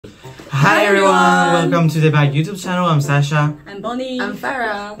Hi everyone, welcome to the Daebak YouTube channel. I'm Sacha. I'm Bonnie. I'm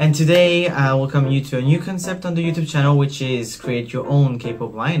Farah. And today I welcome you to a new concept on the YouTube channel, which is create your own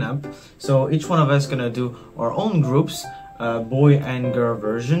K-pop lineup. So each one of us gonna do our own groups, boy and girl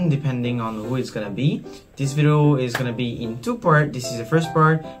version, depending on who it's gonna be. This video is gonna be in two parts. This is the first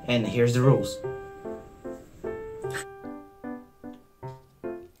part, and here's the rules.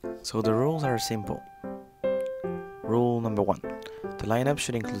 So the rules are simple. Rule number 1. The lineup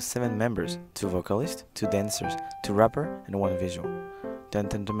should include 7 members, 2 vocalists, 2 dancers, 2 rappers, and 1 visual. The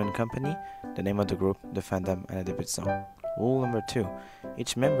entertainment company, the name of the group, the fandom, and a debut song. Rule number 2.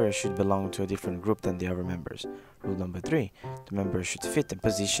 Each member should belong to a different group than the other members. Rule number 3. The members should fit the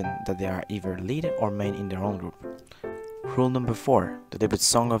position that they are either lead or main in their own group. Rule number 4. The debut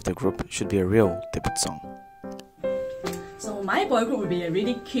song of the group should be a real debut song. So my boy group would be a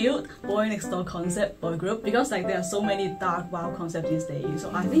really cute boy next door concept boy group because like there are so many dark wild concepts these days.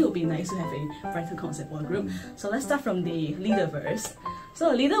 So I think it would be nice to have a brighter concept boy group. So let's start from the leader verse. So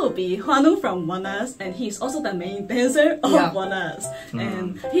the leader would be Hwanwoong from ONEUS, and he's also the main dancer of ONEUS.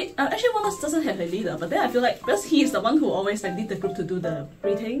 And he actually ONEUS doesn't have a leader, but then I feel like because he is the one who always like lead the group to do the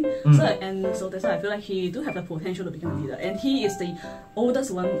greeting, so that's why I feel like he do have the potential to become a leader. And he is the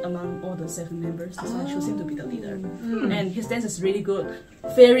oldest one among all the 7 members, so I choose him to be the leader. And his dance is really good,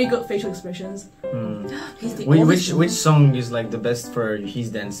 very good facial expressions. He's the Which song is like the best for his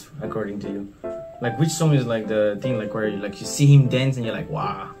dance according to you? Like which song is like the thing like where like you see him dance and you're like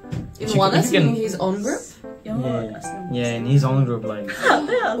wow. In ONEUS, in his own group? Yeah, in his own group like.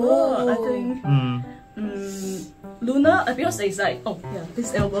 There are a lot, I think. Luna, because it's like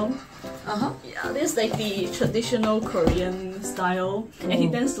this album. Yeah, this like the traditional Korean style, and he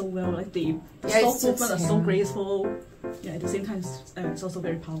dances so well. Like the soft movements are so graceful. Yeah, at the same time, it's also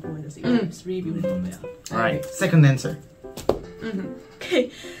very powerful at the same time. It's really beautiful. Yeah. Alright, second dancer.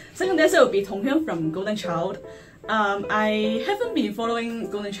 Okay, second dancer would be Donghyun from Golden Child. I haven't been following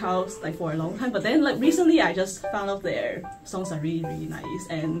Golden Child like for a long time, but then like recently I just found out their songs are really nice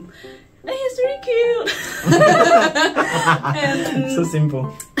and he's really cute. And so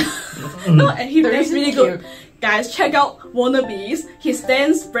simple. no, and he dances really good. Guys, check out Wannabes. His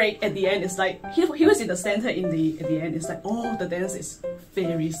dance break at the end is like he was in the center at the end. It's like the dance is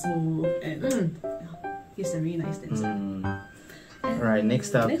very smooth and he's a really nice dancer. Alright,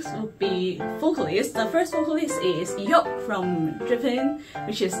 next up. Next would be vocalist. The first vocalist is Hyuk from Japan,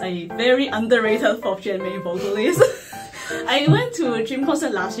 which is a very underrated 4th gen main vocalist. I went to a Dream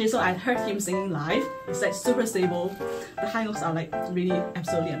concert last year, so I heard him singing live. It's like super stable. The high notes are like really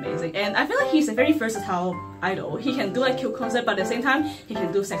absolutely amazing. And I feel like he's a very versatile idol. He can do like cute concept, but at the same time, he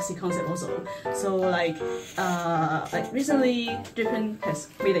can do sexy concept also. So like recently, Japan has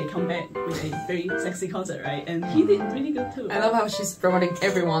made a comeback with a very sexy concert, right? And he did really good too. I love how she's promoting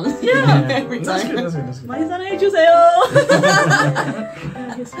everyone. Yeah, every time. That's good. 많이 사랑해주세요.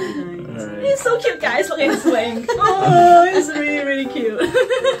 Yeah, he's really nice. Right. He's so cute, guys. Look at his swing. Oh, he's really, really cute.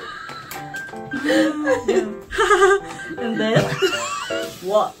 And then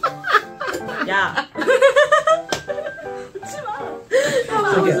what? Yeah.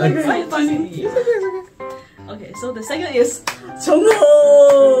 Okay, so the second is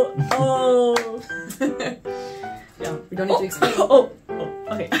Jungho. Oh. Yeah. We don't need to explain.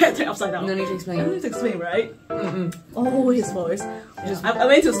 Okay, I have to turn upside down. No need to explain. I don't need to explain, right? Oh, his voice. Yeah. I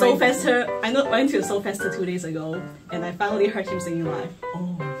went to Seoul Fester. Went to Seoul Fester 2 days ago, and I finally heard him singing live.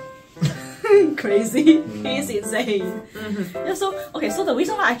 Oh, crazy! He's insane. Yeah. So the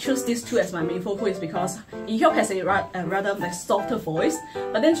reason why I chose these 2 as my main vocal is because Hyuk has a rather like softer voice,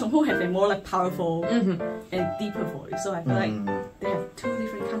 but then Jungho have a more like powerful and deeper voice. So I feel like they have 2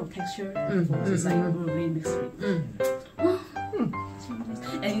 different kind of texture. It's like really mixed.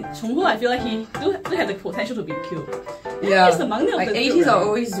 And Jungho, I feel like he do have the potential to be cute. Yeah, he's the maknae of like the 80s group, are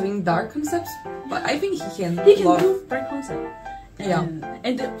always doing dark concepts, but I think he can. Do bright concept. Yeah.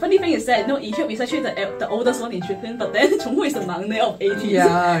 And the funny thing is that Hyuk is actually the oldest one in Japan, but then Jungho is the maknae of 80s.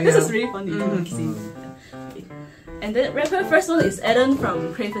 Yeah, This is really funny to see. And the rapper first one is Eden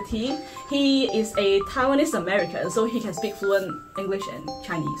from Crave Team. He is a Taiwanese American, so he can speak fluent English and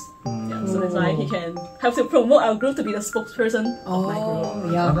Chinese. Yeah, so that's why he can help to promote our group to be the spokesperson of my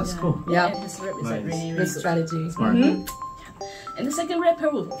group. Yeah, that's cool. Yeah, and his rap is like really, really good strategy. Smart. And the second rapper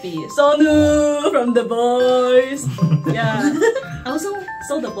would be Sonu from The Boys. Yeah, I also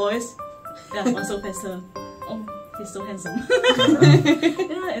saw The Boys. Yeah, on Seoul Fester. Oh, he's so handsome.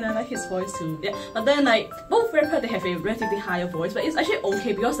 Yeah, and I like his voice too. Yeah, but then like both rappers they have a relatively higher voice, but it's actually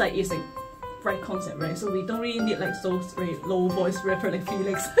okay because like it's like bright concept, right? So we don't really need like so very low voice rapper like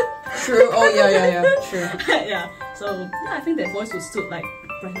Felix. True. Oh yeah. True. Yeah. So yeah, I think their voice would suit like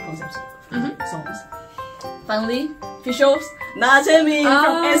brighter concept songs. Finally, visuals. Natemi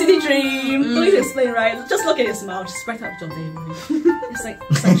from NCT Dream. Please explain, right? Just look at his smile. Just brighten up your day. It's like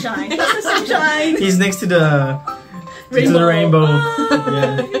sunshine. That's the sunshine. He's next to the rainbow.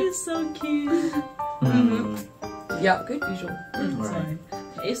 Yeah. He's so cute. Yeah, good visual. Sorry.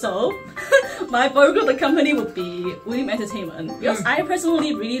 Okay, so my boy group, the company would be Ulim Entertainment, because I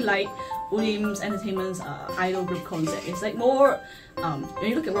personally really like Ulim's Entertainment's idol group concept. It's like more when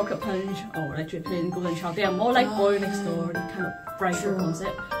you look at Rocket Punch or like Japan Golden Child, they are more like Boy Next Door, the kind of brighter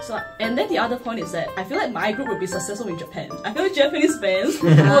concept. So and then the other point is that I feel like my group would be successful in Japan. I feel like Japanese fans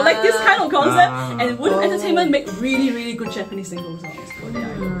would like this kind of concept, and Ulim Entertainment make really good Japanese single songs for their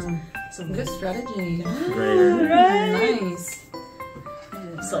idols. So Good strategy. right. Nice.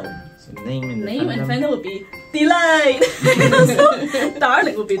 So name and fandom would be Delight. So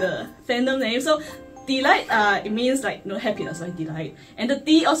Darling would be the fandom name. So Delight, it means like happiness, like delight, and the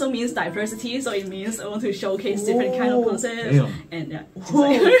D also means diversity. So it means I want to showcase different kind of concepts, and yeah, it's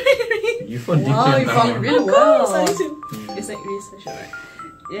like you found Wow, you found it really well. well. It's like really special, right?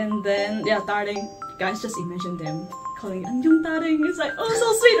 And then yeah, Darling, guys, just imagine them calling Anjung Darling. It's like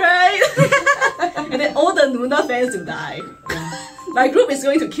so sweet, right? And then all the Nuna fans will die. My group is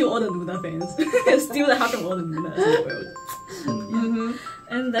going to kill all the Nuna fans and steal the heart from all the Nunas in the world.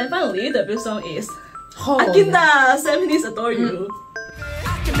 And then finally, the debut song is Akinda, 70s Adore You.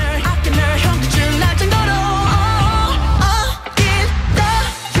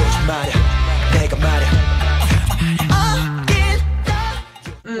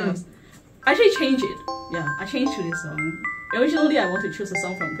 I actually changed it. Yeah, I changed to this song. Originally, I want to choose a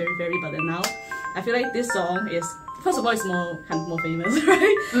song from Very Very, but then now I feel like this song is, first of all, it's more famous,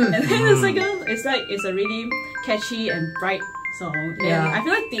 right? And then the second, it's like it's a really catchy and bright song. And I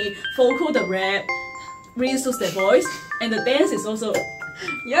feel like the vocal, the rap, really suits their voice, and the dance is also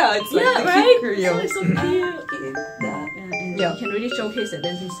it's like the right. cute So choreo. it's so cute. And you can really showcase their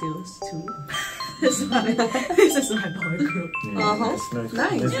dancing skills too. This is my boy group. Nice.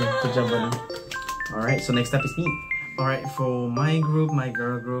 Good job, buddy. Alright, so next up is me. Alright, for my group, my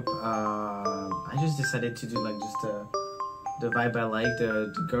girl group, I just decided to do like just the vibe I like,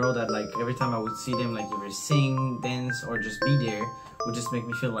 the girl that like every time I would see them like either sing, dance, or just be there would just make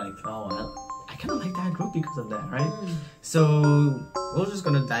me feel like, oh, I kind of like that group because of that, right? So we're just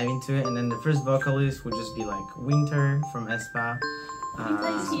gonna dive into it, and then the first vocalist would just be like Winter from aespa. Winter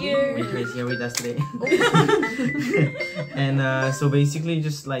is here. Winter is here with us today. And so basically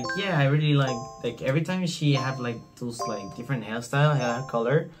just like, yeah, I really like every time she have like those like different hairstyle, hair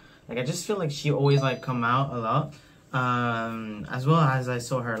color, like I just feel like she always like come out a lot. As well as I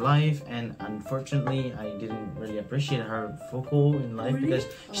saw her live, and unfortunately I didn't really appreciate her vocal in live because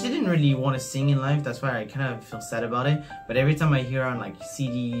she didn't really want to sing in live. That's why I kind of feel sad about it. But every time I hear her on like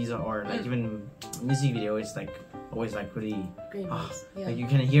CDs or like even music video, it's like always like really like you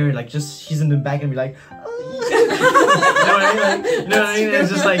can hear like just she's in the back and be like you know what I mean? Like, you know what I mean? It's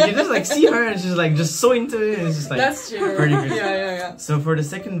just like you just like see her and she's like just so into it, and it's just like That's true. pretty good. Yeah. So for the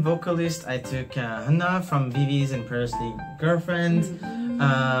second vocalist, I took Hannah from Vivi's and Previously Girlfriend.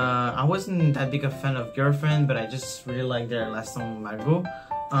 I wasn't that big a fan of Girlfriend, but I just really liked their last song, Margot.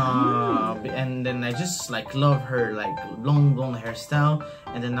 And then I just like love her like long blonde hairstyle,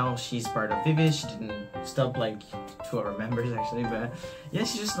 and then now she's part of Vivi. She didn't stop like to our members actually, but yeah,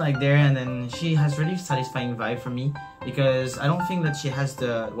 she's just like there, and then she has really satisfying vibe for me because I don't think that she has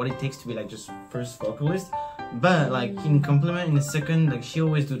the what it takes to be like just first vocalist, but like in compliment in the second, like she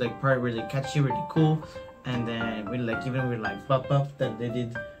always do like part really catchy, really cool, and then with like even with like Pop Up that they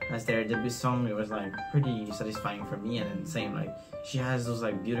did as their debut song, it was like pretty satisfying for me. And then same like she has those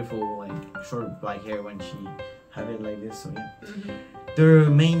like beautiful like short black hair when she have it like this. So yeah, the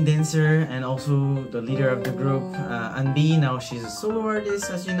main dancer and also the leader of the group, Anbi. Now she's a solo artist,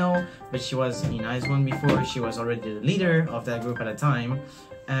 as you know, but she was in IZ*ONE before. She was already the leader of that group at a time,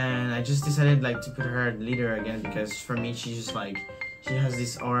 and I just decided like to put her leader again because for me she's just like, she has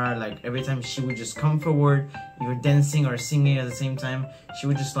this aura, like every time she would just come forward, either dancing or singing at the same time, she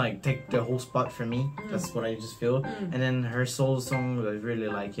would just like take the whole spot for me. That's what I just feel. And then her soul song, I really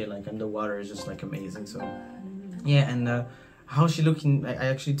like it, like Underwater is just like amazing. So yeah, and how she looking, I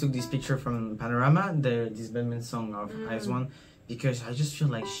actually took this picture from Panorama, this Batman song of IZ*ONE, because I just feel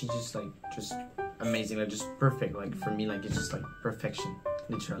like she just like amazing, like just perfect, like for me, like it's just like perfection,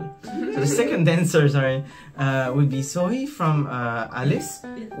 literally. So the second dancer, would be Zoe from Alice,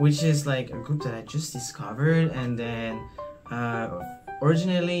 which is like a group that I just discovered, and then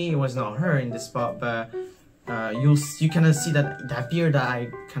originally it was not her in the spot, but you kind of see that beard that I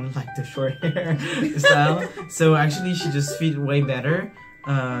kind of like the short hair style. So actually she just fit way better.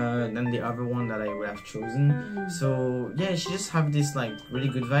 than the other one that I would have chosen. So yeah, she just have this like really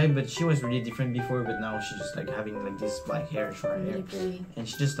good vibe, but she was really different before, but now she's just like having like this black hair, short hair, Really pretty. and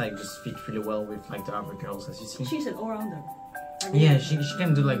she just like fit really well with like the other girls, as you see. She's an all-rounder. Yeah, she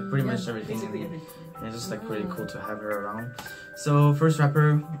can do like pretty much everything. Basically everything. And it's just like pretty cool to have her around. So first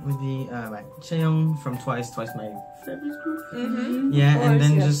rapper would be Chaeyoung from Twice. Twice, my favorite group. Yeah, and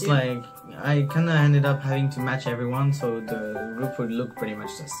then just like I kind of ended up having to match everyone, so the group would look pretty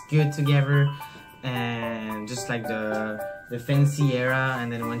much just good together, and just like the fancy era.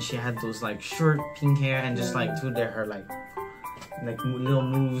 And then when she had those like short pink hair and just like do her like little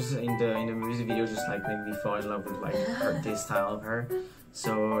moves in the music video, just like made me fall in love with like this style of her.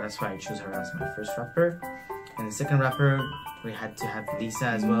 So that's why I chose her as my first rapper. And the second rapper, we had to have Lisa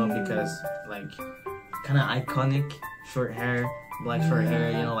as well, because like kind of iconic, short hair, black short hair,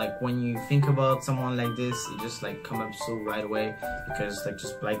 you know, like when you think about someone like this, it just like come up so right away, because like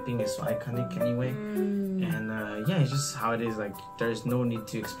just Blackpink is so iconic anyway. And yeah, it's just how it is. Like there's no need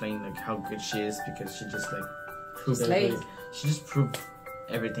to explain like how good she is, because she just like proved everything. She just proved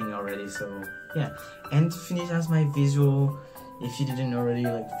everything already. So yeah. And to finish as my visual, if you didn't already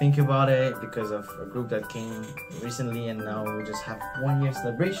like think about it, because of a group that came recently and now we just have 1 year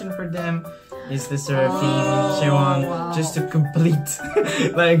celebration for them, is the Seraphine Chaewon, just to complete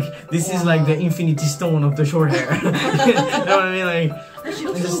like this is like the infinity stone of the short hair. You know what I mean? Like it's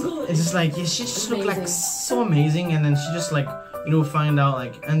just like, yeah, she just looked like so amazing. And then she just like, you know, find out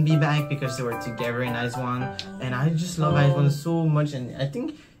like and be back because they were together in IZ*ONE, and I just love IZ*ONE so much. And I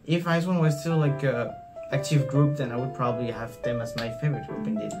think if IZ*ONE was still like a active group, then I would probably have them as my favorite group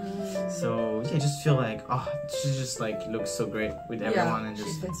indeed. So yeah, I just feel like, oh, she just like looks so great with everyone, and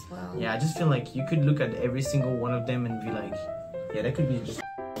just yeah, I just feel like you could look at every single one of them and be like, yeah, that could be just,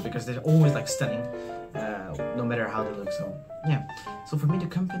 because they're always like stunning, no matter how they look. So yeah, so for me the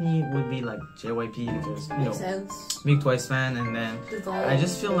company would be like JYP, because you know, big Twice fan, and then I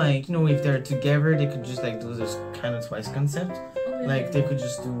just feel like, you know, if they're together they could just like do this kind of Twice concept. Like they could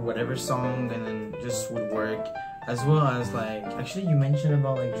just do whatever song and then just would work, as well as like, actually you mentioned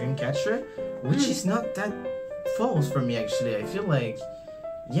about like Dreamcatcher, which is not that false for me actually. I feel like,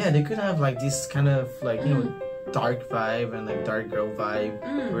 yeah, they could have like this kind of like, you know, dark vibe and like dark girl vibe,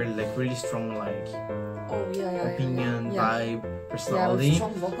 where like really strong like opinion vibe, personality,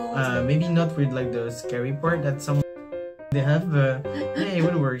 maybe not with like the scary part that some they have, but yeah, it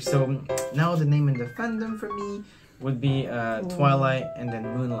would work. So now the name in the fandom for me would be Twilight and then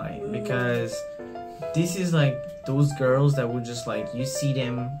Moonlight, because this is like those girls that would just like, you see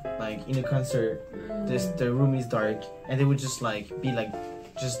them like in a concert, the room is dark, and they would just like be like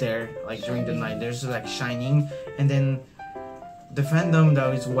just there like during the night, they're just like shining, and then the fandom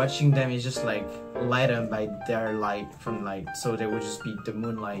that is watching them is just like lighted up by their light from light, so they would just be the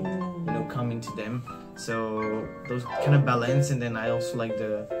moonlight, you know, coming to them. So those kind of balance. And then I also like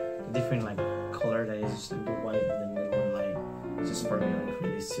the different like color that is just like the white and then the moonlight. It's just for me like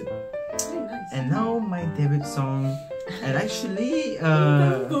really suit. Nice. And now my debut song, and actually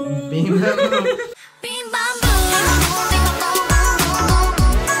Bim Bam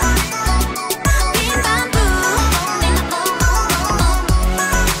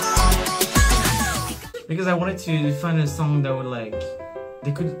because I wanted to find a song that would like,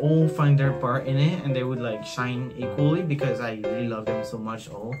 they could all find their part in it and they would like shine equally, because I really love them so much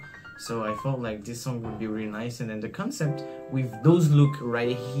all. So I felt like this song would be really nice, and then the concept with those look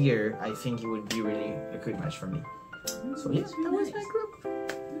right here, I think it would be really a good match for me. So yes, that was my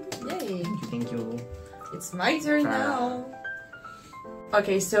group. Yay! Thank you. It's my turn now.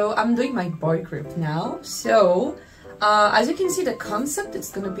 Okay, so I'm doing my boy group now. So as you can see, the concept,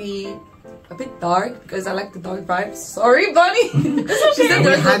 it's gonna be a bit dark because I like the dark vibes. Sorry, Bunny. She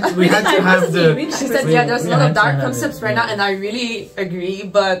said we had to have the. She said yeah, there's a lot of dark concepts right now, and I really agree.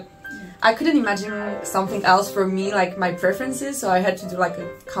 But I couldn't imagine something else for me, like my preferences. So I had to do like a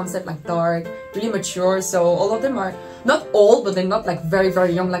concept like dark, really mature. So all of them are not old, but they're not like very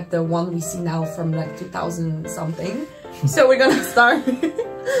very young, like the one we see now from like 2000 something. So we're gonna start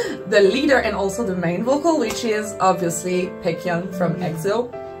the leader and also the main vocal, which is obviously Baekhyun from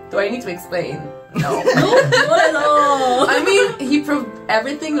EXO. Do I need to explain? No. Not at all. I mean, he proved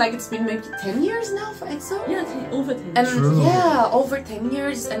everything. Like, it's been maybe 10 years now for EXO. Yeah, over 10. And true. yeah, over 10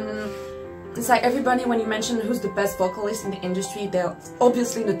 years. And it's like everybody, when you mention who's the best vocalist in the industry, they're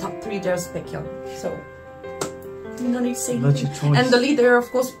obviously in the top 3. There's Baekhyun. So no need to say anything. And the leader,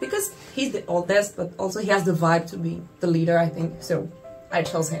 of course, because he's the oldest, but also he has the vibe to be the leader, I think. So I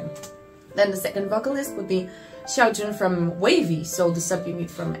chose him. Then the second vocalist would be Xiaojun from Wavy, so the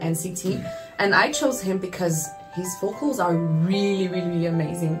sub-unit from NCT. And I chose him because his vocals are really, really, really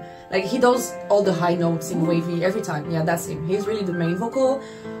amazing. Like, he does all the high notes in Wavy every time. Yeah, that's him. He's really the main vocal.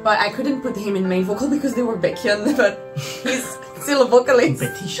 But I couldn't put him in main vocal because they were Baekhyun, but he's still a vocalist.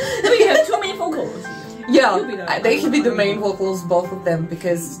 Competition. So you have two main vocals. Yeah, they could be the main vocals, both of them,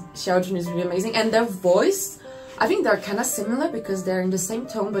 because Xiaojun is really amazing. And their voice, I think they're kind of similar because they're in the same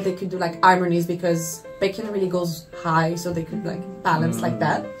tone, but they could do like harmonies because Baekhyun really goes high, so they could like balance like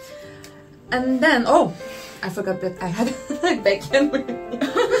that. And then, oh, I forgot that I had Baekhyun with me.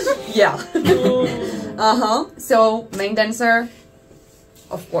 Yeah. So, main dancer,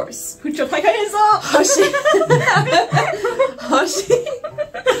 of course. Put your hands up! Hoshi. Hoshi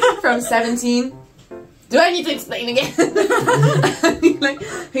from 17. Do I need to explain again? Like,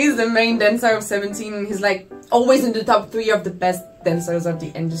 he's the main dancer of 17. He's like always in the top 3 of the best dancers of the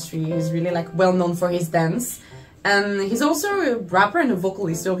industry. He's really like well known for his dance. And he's also a rapper and a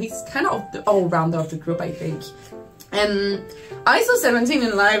vocalist, so he's kind of the all-rounder of the group, I think. And I saw 17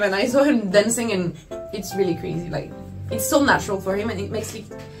 in live and I saw him dancing, and it's really crazy. Like, it's so natural for him, and he makes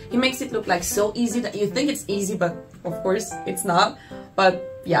it look like so easy that you think it's easy, but of course it's not.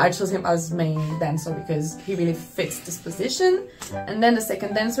 But yeah, I chose him as main dancer because he really fits this position. And then the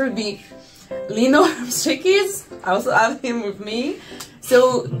second dancer would be Lino from Stray Kids. I also have him with me.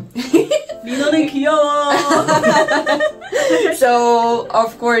 So Lino는 귀여워. So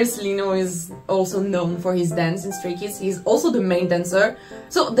of course Lino is also known for his dance in Stray Kids. He's also the main dancer.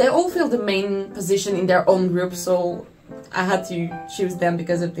 So they all fill the main position in their own group, so I had to choose them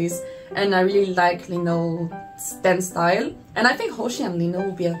because of this. And I really like Lino's dance style. And I think Hoshi and Lino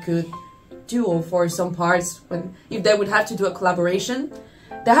would be a good duo for some parts if they would have to do a collaboration.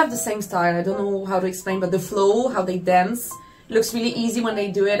 They have the same style. I don't know how to explain, but the flow, how they dance, looks really easy when they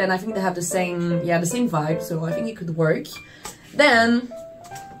do it, and I think they have the same vibe, so I think it could work. Then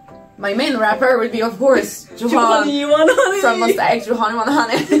my main rapper would be, of course, Johan from Monster X, Johan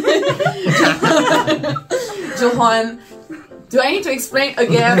 100. Johan. Do I need to explain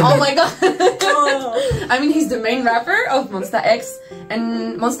again? Oh my god! I mean, he's the main rapper of Monster X,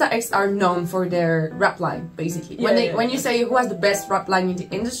 and Monster X are known for their rap line, basically. When you say who has the best rap line in the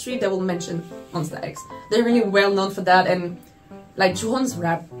industry, they will mention Monster X. They're really well known for that, and like Johan's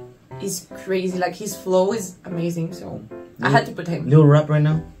rap is crazy. Like, his flow is amazing, so I had to put him. Little rap right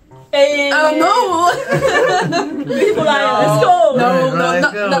now. Hey. Oh no! Beautiful lion, let's go!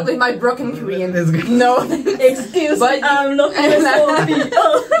 No, not with my broken Korean. No. Excuse me, I'm not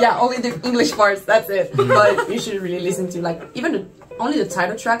Yeah, only the English parts, that's it. But you should really listen to, like, even only the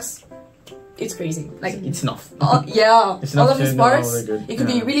title tracks. It's crazy. Like, it's enough. Yeah, it's all enough of his to know parts. they're good. It could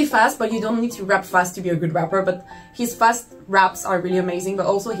be really fast, but you don't need to rap fast to be a good rapper. But his fast raps are really amazing. But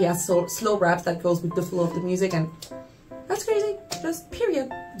also he has slow raps that goes with the flow of the music, and that's crazy. Just period.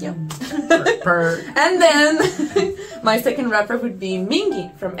 Yeah. And then my second rapper would be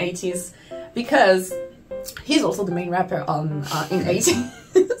Mingi from 80s, because he's also the main rapper on in 80s.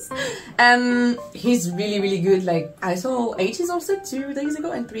 And he's really, really good. Like, I saw 80s also 2 days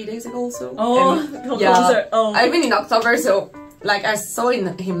ago and 3 days ago also. Oh, and, yeah. I've been in October, so like I saw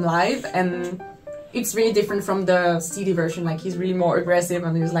him live, and it's really different from the CD version. Like, he's really more aggressive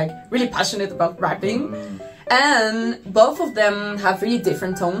and he's like really passionate about rapping. And both of them have really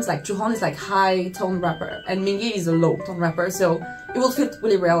different tones. Like, Juhan is like high tone rapper and Mingi is a low tone rapper, so it will fit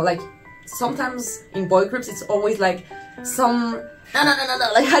really well. Like, sometimes in boy groups it's always like some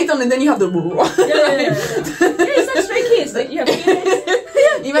like high tone, and then you have the yeah, it's like Stray Kids. Like, you have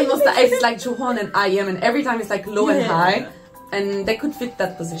even Monster X is like Juhan and I Am, and every time it's like low and high, and they could fit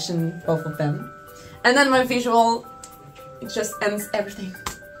that position, both of them. And then my visual, it just ends everything.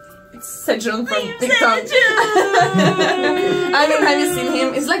 Sejun from Victon. I mean, have you seen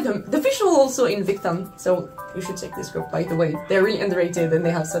him? It's like the visual also in Victon, so you should check this group, by the way. They're really underrated and they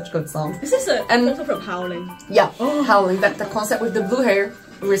have such good songs. Is this also from Howling? Yeah, Howling. That the concept with the blue hair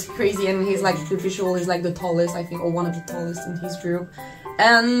was crazy, and he's like, the visual is like the tallest, I think, or one of the tallest in his group.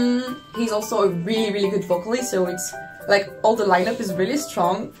 And he's also a really, really good vocalist, so it's like all the lineup is really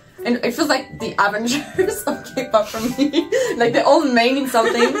strong. And it feels like the Avengers of K-pop for me. Like, they're all main in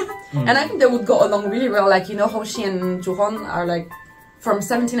something. And I think they would go along really well. Like, you know, Hoshi and Johan are like from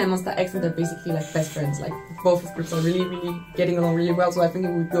 17 and Monster X, and they're basically like best friends. Like, both of groups are really, really getting along really well. So I think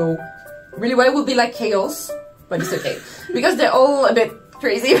it would go really well. It would be like chaos, but it's okay. Because they're all a bit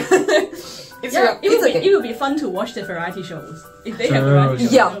crazy. It would be fun to watch the variety shows if they have variety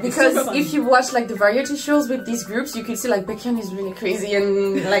shows. Yeah, because if you watch like the variety shows with these groups, you could see like Baekhyun is really crazy,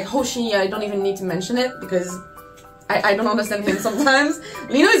 and like Hoshi, I don't even need to mention it because I don't understand him sometimes.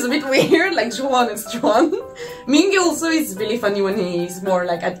 Lino is a bit weird, like Johan is Johan. Mingi also is really funny when he's more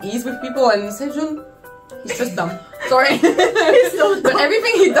like at ease with people, and Sejun, He's just dumb. Sorry. But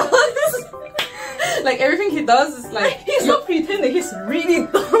everything he does, like everything he does is like he's not pretending. He's really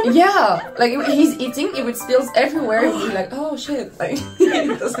dumb. yeah. Like if he's eating, it would spills everywhere. You'd be like, oh shit, like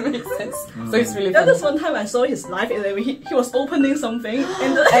it doesn't make sense. So it's really Yeah, funny. this one time I saw his live, and he was opening something,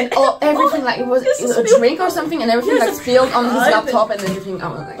 and Everything like it was a drink or something, and everything like spilled on his laptop and everything. I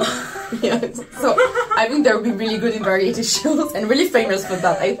was like, yeah. So I think they would be really good in variety shows and really famous for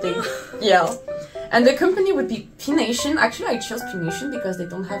that. I think, yeah. And the company would be P Nation. Actually, I chose P Nation because they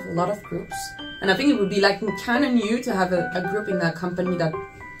don't have a lot of groups, and I think it would be like kind of new to have a group in a company that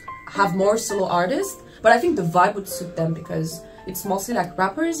have more solo artists. But I think the vibe would suit them because it's mostly like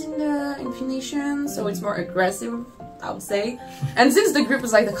rappers in P Nation, so it's more aggressive, I would say. And since the group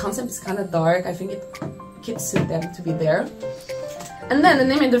is like the concept is kind of dark, I think it could suit them to be there. And then the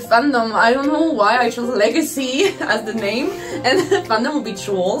name in the fandom, I don't know why I chose Legacy as the name, and the fandom would be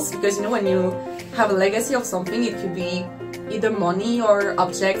trolls because you know when you have a legacy of something, it could be either money or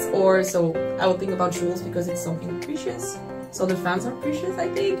objects, or so I would think about trolls because it's something precious. So the fans are precious, I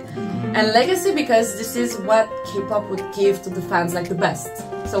think. And legacy because this is what K-pop would give to the fans, like the best.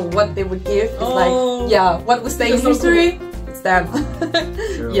 So what they would give is like, yeah, what would stay in history, it's them.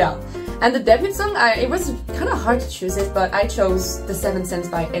 Yeah. And the debut song, it was kind of hard to choose it, but I chose The 7th Sense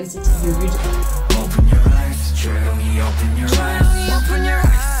by NCT U. Open your eyes, 조용히 open your eyes, open your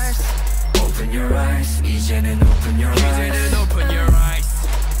eyes, open your eyes, 이제는 open your eyes.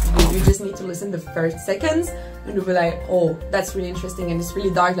 You just need to listen the first seconds and you'll be like, oh, that's really interesting and it's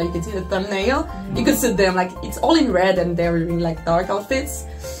really dark, like you can see the thumbnail. You can see them, like it's all in red and they're wearing like dark outfits.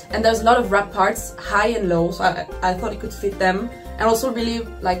 And there's a lot of rap parts, high and low, so I thought it could fit them. And also really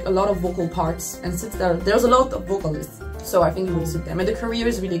like a lot of vocal parts, and since there's a lot of vocalists, so I think it would suit them. And the career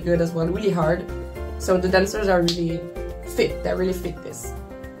is really good as well, really hard. So the dancers are really fit, they really fit this.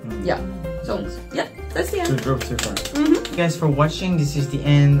 Yeah, so yeah, that's the end. Good group so far. Thank you guys for watching. This is the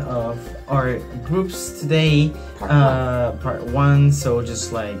end of our groups today, part one. So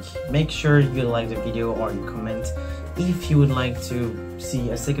just like make sure you like the video or you comment if you would like to see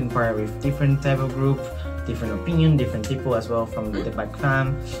a second part with different type of group, different opinion, different people as well from the Daebak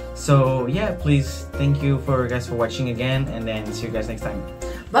fam. So yeah, please thank you for guys for watching again, and then see you guys next time.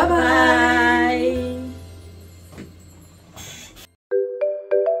 Bye bye. Bye.